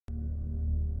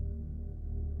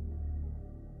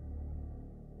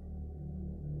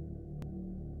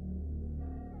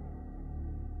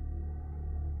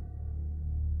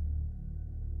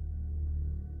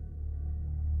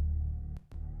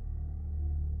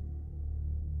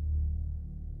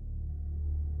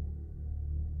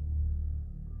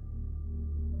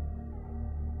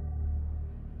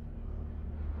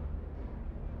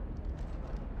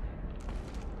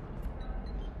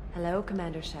Hello,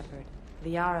 Commander Shepard.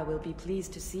 Liara will be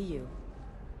pleased to see you.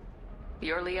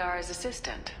 You're Liara's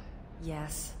assistant?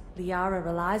 Yes. Liara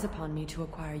relies upon me to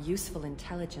acquire useful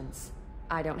intelligence.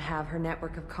 I don't have her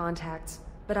network of contacts,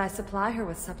 but I supply her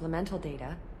with supplemental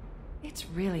data. It's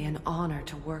really an honor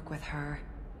to work with her.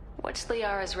 What's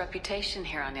Liara's reputation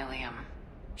here on Ilium?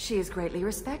 She is greatly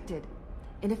respected.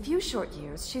 In a few short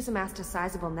years, she's amassed a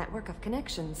sizable network of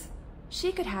connections.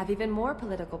 She could have even more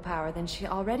political power than she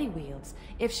already wields,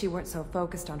 if she weren't so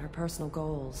focused on her personal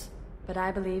goals. But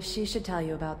I believe she should tell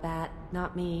you about that,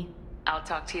 not me. I'll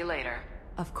talk to you later.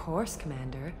 Of course,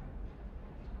 Commander.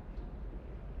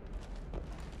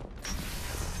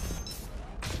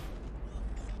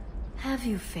 Have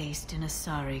you faced an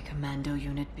Asari commando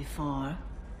unit before?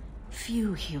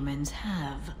 Few humans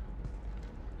have.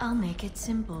 I'll make it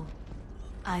simple.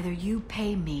 Either you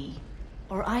pay me,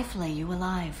 or I flay you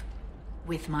alive.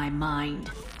 With my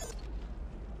mind.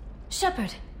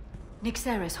 Shepard!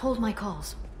 Nixeris, hold my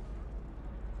calls.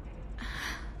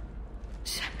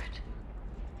 Shepard.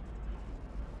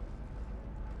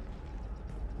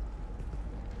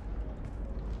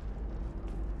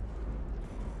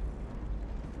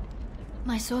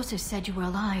 My sources said you were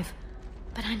alive,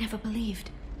 but I never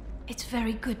believed. It's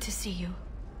very good to see you.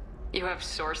 You have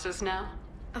sources now?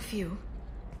 A few.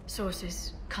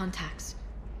 Sources, contacts,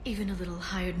 even a little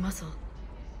hired muscle.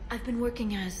 I've been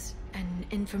working as an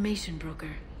information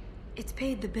broker. It's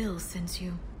paid the bills since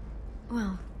you...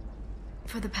 well,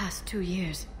 for the past 2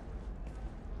 years.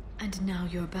 And now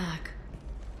you're back,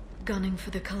 gunning for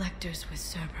the collectors with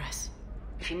Cerberus.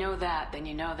 If you know that, then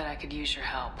you know that I could use your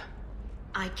help.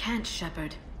 I can't,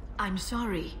 Shepard. I'm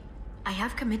sorry. I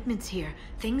have commitments here,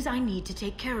 things I need to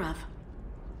take care of.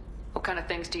 What kind of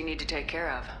things do you need to take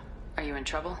care of? Are you in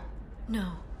trouble?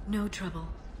 No, no trouble.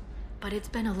 But it's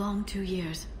been a long 2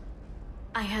 years.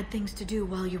 I had things to do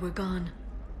while you were gone.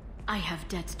 I have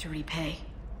debts to repay.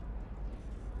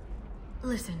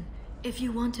 Listen, if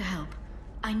you want to help,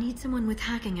 I need someone with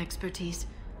hacking expertise.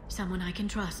 Someone I can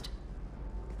trust.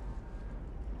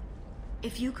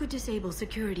 If you could disable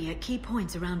security at key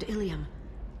points around Ilium,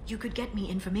 you could get me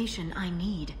information I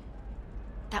need.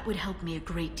 That would help me a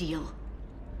great deal.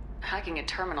 Hacking a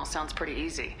terminal sounds pretty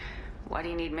easy. Why do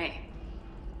you need me?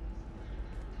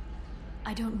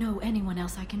 I don't know anyone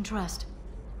else I can trust.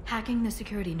 Hacking the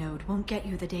security node won't get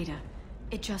you the data.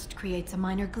 It just creates a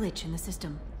minor glitch in the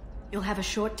system. You'll have a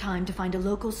short time to find a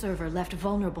local server left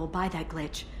vulnerable by that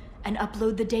glitch, and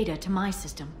upload the data to my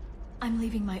system. I'm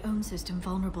leaving my own system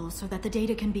vulnerable so that the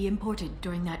data can be imported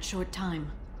during that short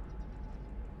time.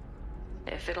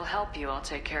 If it'll help you, I'll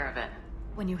take care of it.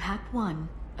 When you hack one,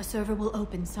 a server will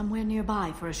open somewhere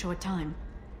nearby for a short time.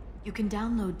 You can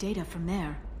download data from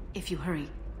there, if you hurry.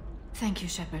 Thank you,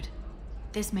 Shepard.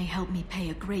 This may help me pay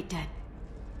a great debt.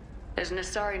 There's an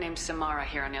Asari named Samara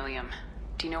here on Ilium.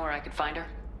 Do you know where I could find her?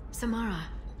 Samara?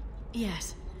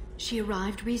 Yes. She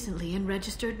arrived recently and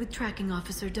registered with Tracking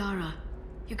Officer Dara.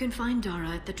 You can find Dara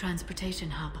at the transportation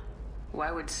hub.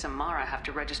 Why would Samara have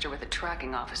to register with a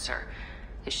tracking officer?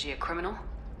 Is she a criminal?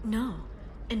 No.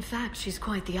 In fact, she's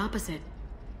quite the opposite.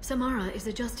 Samara is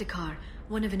a Justicar,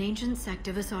 one of an ancient sect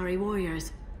of Asari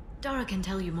warriors. Dara can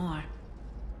tell you more.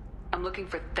 I'm looking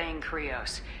for Thane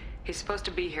Krios. He's supposed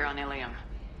to be here on Ilium.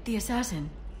 The assassin?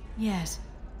 Yes.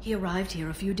 He arrived here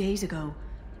a few days ago.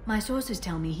 My sources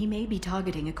tell me he may be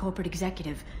targeting a corporate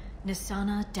executive,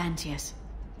 Nisana Dantius.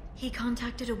 He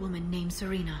contacted a woman named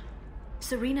Serena.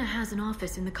 Serena has an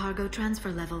office in the cargo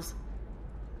transfer levels.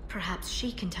 Perhaps she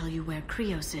can tell you where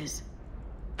Krios is.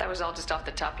 That was all just off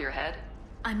the top of your head?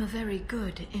 I'm a very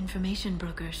good information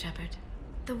broker, Shepard.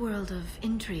 The world of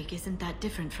intrigue isn't that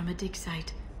different from a dig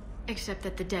site. Except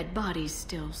that the dead bodies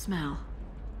still smell.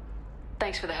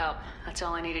 Thanks for the help. That's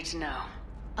all I needed to know.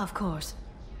 Of course.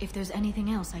 If there's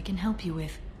anything else I can help you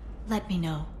with, let me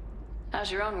know.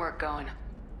 How's your own work going?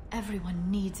 Everyone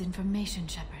needs information,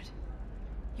 Shepard.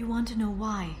 You want to know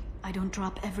why I don't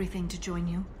drop everything to join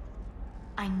you?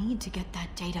 I need to get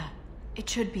that data. It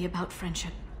should be about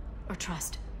friendship, or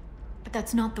trust. But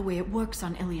that's not the way it works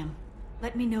on Ilium.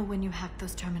 Let me know when you hack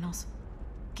those terminals.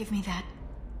 Give me that,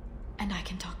 and I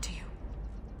can talk to you.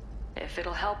 If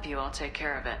it'll help you, I'll take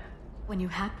care of it. When you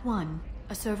hack one,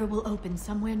 a server will open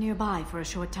somewhere nearby for a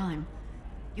short time.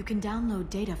 You can download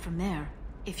data from there,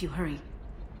 if you hurry.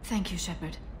 Thank you,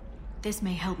 Shepard. This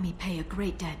may help me pay a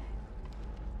great debt.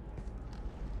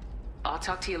 I'll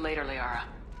talk to you later, Liara.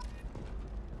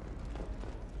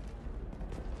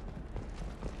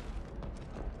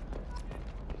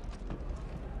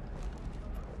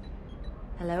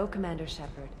 Hello, Commander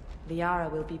Shepard.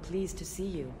 Liara will be pleased to see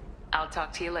you. I'll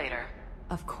talk to you later.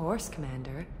 Of course,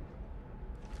 Commander.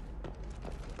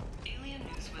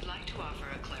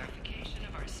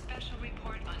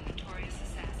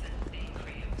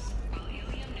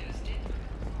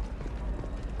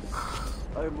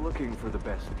 looking for the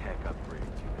best tech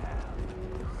upgrades you have.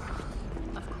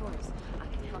 Of course, I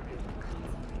can help you with the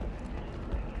concept.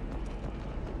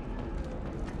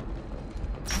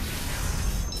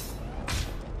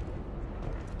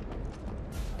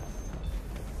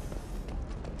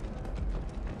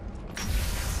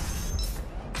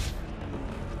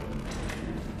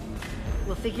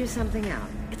 We'll figure something out.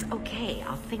 It's okay,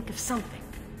 I'll think of something.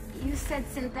 You said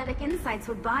Synthetic Insights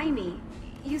would buy me.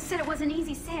 You said it was an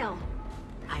easy sale.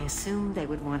 I assumed they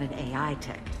would want an AI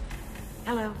tech.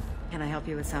 Hello, can I help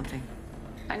you with something?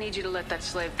 I need you to let that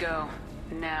slave go.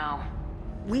 Now.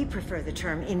 We prefer the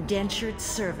term indentured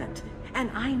servant.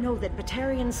 And I know that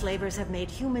Batarian slavers have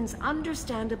made humans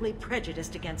understandably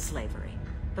prejudiced against slavery.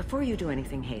 Before you do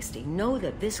anything hasty, know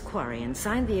that this Quarian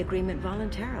signed the agreement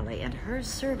voluntarily, and her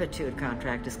servitude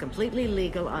contract is completely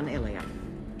legal on Ilium.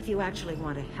 If you actually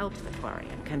want to help the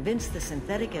Quarian, convince the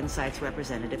Synthetic Insights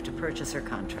representative to purchase her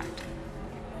contract.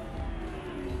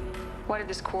 Why did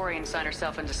this Quarian sign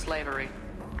herself into slavery?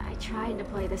 I tried to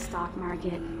play the stock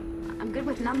market. I'm good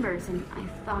with numbers, and I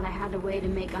thought I had a way to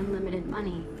make unlimited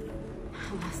money.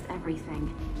 I lost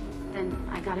everything. Then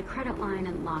I got a credit line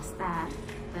and lost that.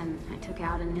 Then I took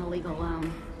out an illegal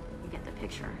loan. You get the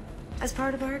picture. As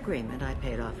part of our agreement, I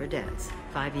paid off her debts.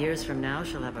 5 years from now,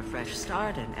 she'll have a fresh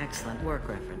start and excellent work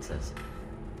references.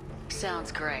 Sounds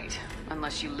great.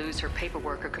 Unless you lose her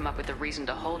paperwork or come up with a reason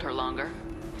to hold her longer.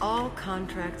 All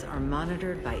contracts are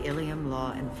monitored by Ilium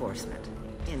law enforcement.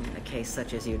 In a case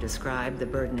such as you described, the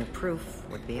burden of proof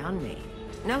would be on me.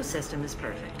 No system is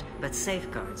perfect, but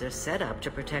safeguards are set up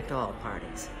to protect all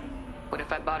parties. What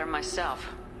if I bought her myself?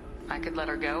 I could let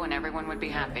her go and everyone would be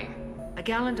happy. A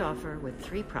gallant offer with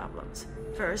 3 problems.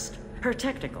 First, her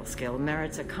technical skill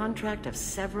merits a contract of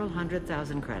several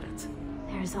 100,000 credits.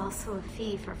 There's also a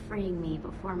fee for freeing me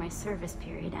before my service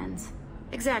period ends.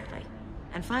 Exactly.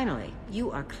 And finally, you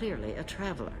are clearly a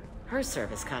traveler. Her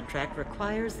service contract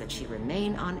requires that she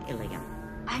remain on Ilium.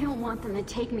 I don't want them to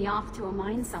take me off to a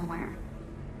mine somewhere.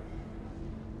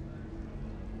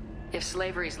 If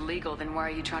slavery is legal, then why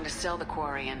are you trying to sell the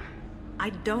Quarian?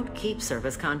 I don't keep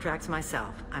service contracts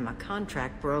myself. I'm a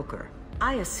contract broker.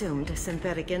 I assumed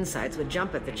Synthetic Insights would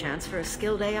jump at the chance for a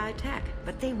skilled AI tech,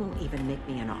 but they won't even make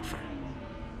me an offer.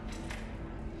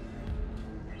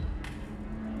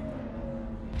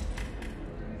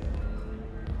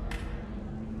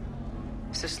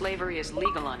 So slavery is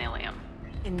legal on Ilium.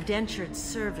 Indentured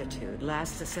servitude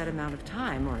lasts a set amount of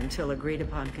time or until agreed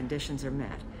upon conditions are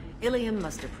met. Ilium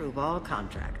must approve all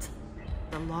contracts.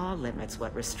 The law limits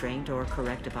what restraint or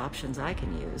corrective options I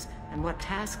can use, and what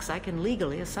tasks I can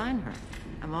legally assign her.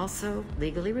 I'm also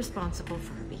legally responsible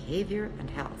for her behavior and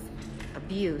health.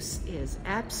 Abuse is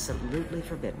absolutely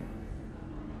forbidden.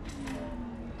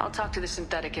 I'll talk to the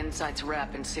Synthetic Insights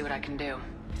rep and see what I can do.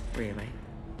 Really?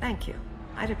 Thank you.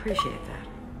 I'd appreciate that.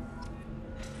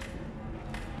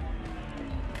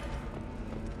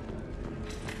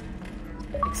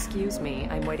 Excuse me,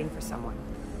 I'm waiting for someone.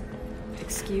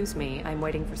 Excuse me, I'm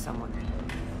waiting for someone.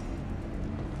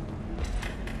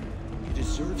 You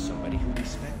deserve somebody who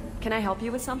respects. Can I help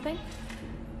you with something?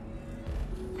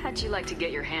 How'd you like to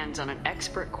get your hands on an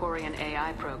expert Quarian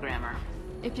AI programmer?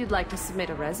 If you'd like to submit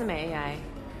a resume,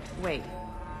 Wait.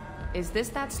 Is this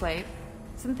that slave?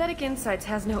 Synthetic Insights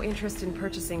has no interest in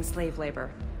purchasing slave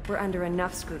labor. We're under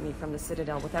enough scrutiny from the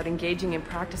Citadel without engaging in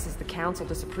practices the Council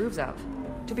disapproves of.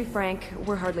 To be frank,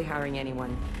 we're hardly hiring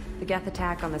anyone. The Geth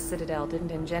attack on the Citadel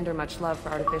didn't engender much love for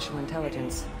artificial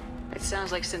intelligence. It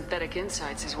sounds like Synthetic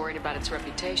Insights is worried about its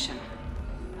reputation.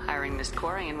 Hiring this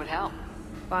Quarian would help.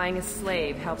 Buying a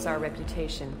slave helps our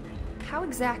reputation. How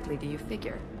exactly do you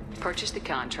figure? Purchase the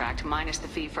contract minus the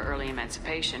fee for early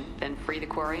emancipation, then free the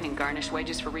Quarian and garnish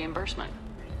wages for reimbursement.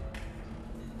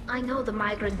 I know the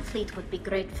migrant fleet would be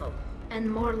grateful, and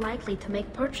more likely to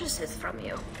make purchases from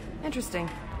you. Interesting.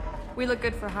 We look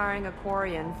good for hiring a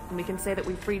Quarian, and we can say that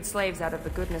we freed slaves out of the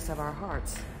goodness of our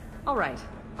hearts. All right,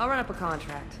 I'll run up a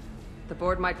contract. The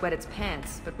board might wet its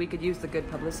pants, but we could use the good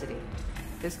publicity.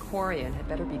 This Quarian had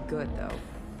better be good, though.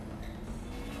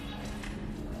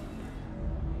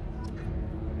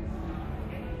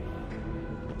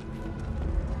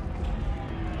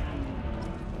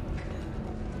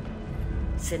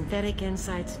 Synthetic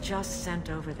Insights just sent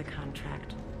over the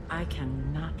contract. I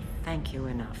cannot thank you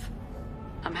enough.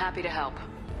 I'm happy to help.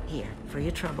 Here, for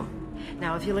your trouble.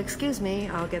 Now, if you'll excuse me,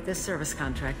 I'll get this service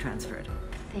contract transferred.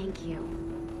 Thank you.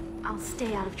 I'll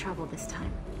stay out of trouble this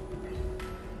time.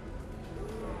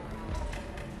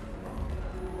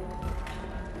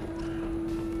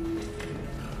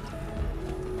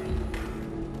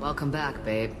 Welcome back,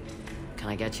 babe. Can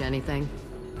I get you anything?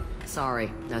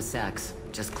 Sorry, no sex.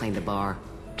 Just cleaned the bar.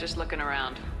 Just looking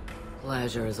around.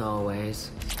 Pleasure as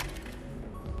always.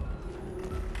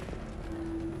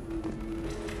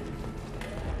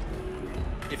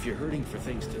 If you're hurting for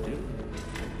things to do.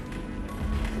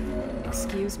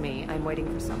 Excuse me, I'm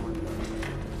waiting for someone.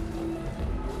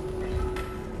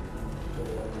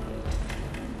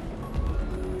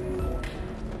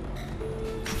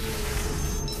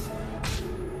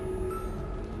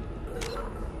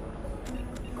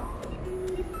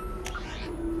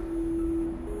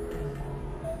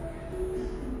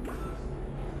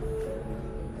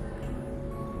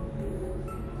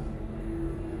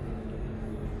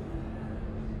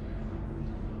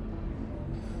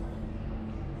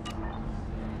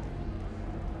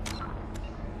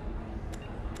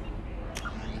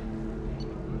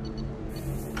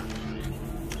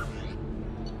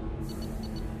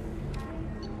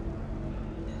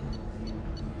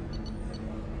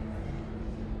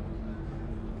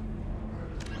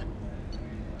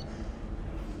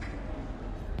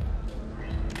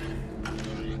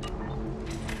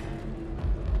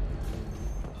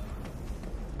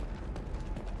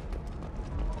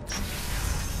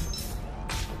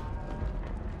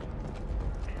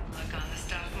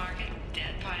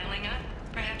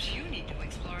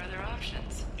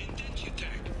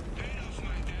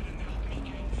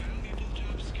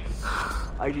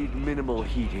 I need minimal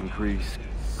heat increase.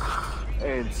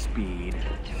 And speed.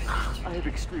 I have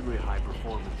extremely high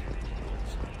performance.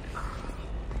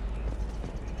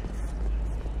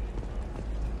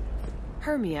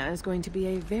 Hermia is going to be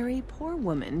a very poor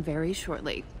woman very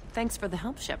shortly. Thanks for the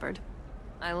help, Shepard.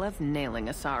 I love nailing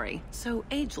Asari. So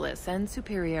ageless and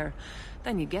superior.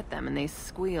 Then you get them and they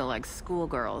squeal like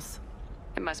schoolgirls.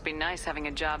 It must be nice having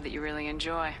a job that you really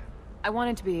enjoy. I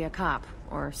wanted to be a cop,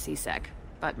 or CSEC,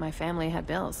 but my family had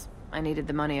bills. I needed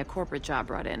the money a corporate job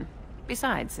brought in.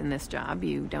 Besides, in this job,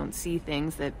 you don't see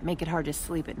things that make it hard to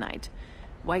sleep at night.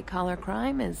 White-collar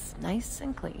crime is nice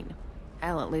and clean.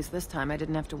 Hell, at least this time I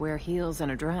didn't have to wear heels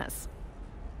and a dress.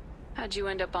 How'd you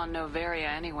end up on Novaria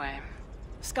anyway?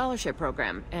 Scholarship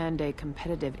program and a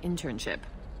competitive internship.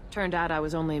 Turned out I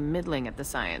was only middling at the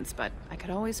science, but I could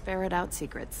always ferret out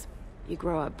secrets. You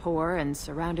grow up poor and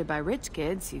surrounded by rich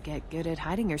kids, you get good at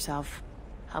hiding yourself.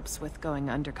 Helps with going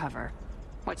undercover.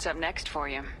 What's up next for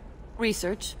you?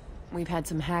 Research. We've had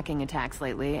some hacking attacks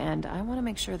lately, and I want to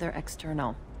make sure they're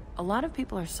external. A lot of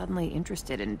people are suddenly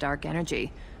interested in dark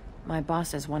energy. My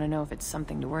bosses want to know if it's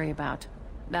something to worry about.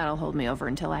 That'll hold me over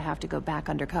until I have to go back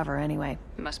undercover anyway.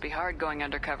 It must be hard going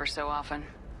undercover so often.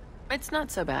 It's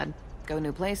not so bad. Go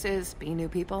new places, be new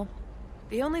people.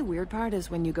 The only weird part is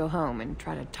when you go home and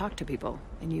try to talk to people,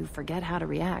 and you forget how to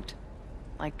react.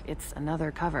 Like it's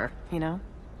another cover, you know?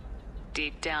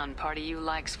 Deep down, part of you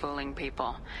likes fooling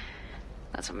people.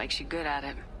 That's what makes you good at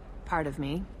it. Part of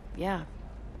me, yeah.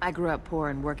 I grew up poor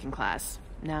and working class.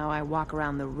 Now I walk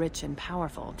around the rich and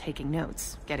powerful, taking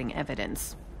notes, getting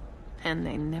evidence. And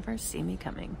they never see me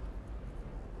coming.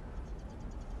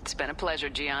 It's been a pleasure,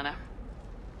 Gianna.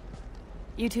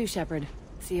 You too, Shepard.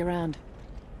 See you around.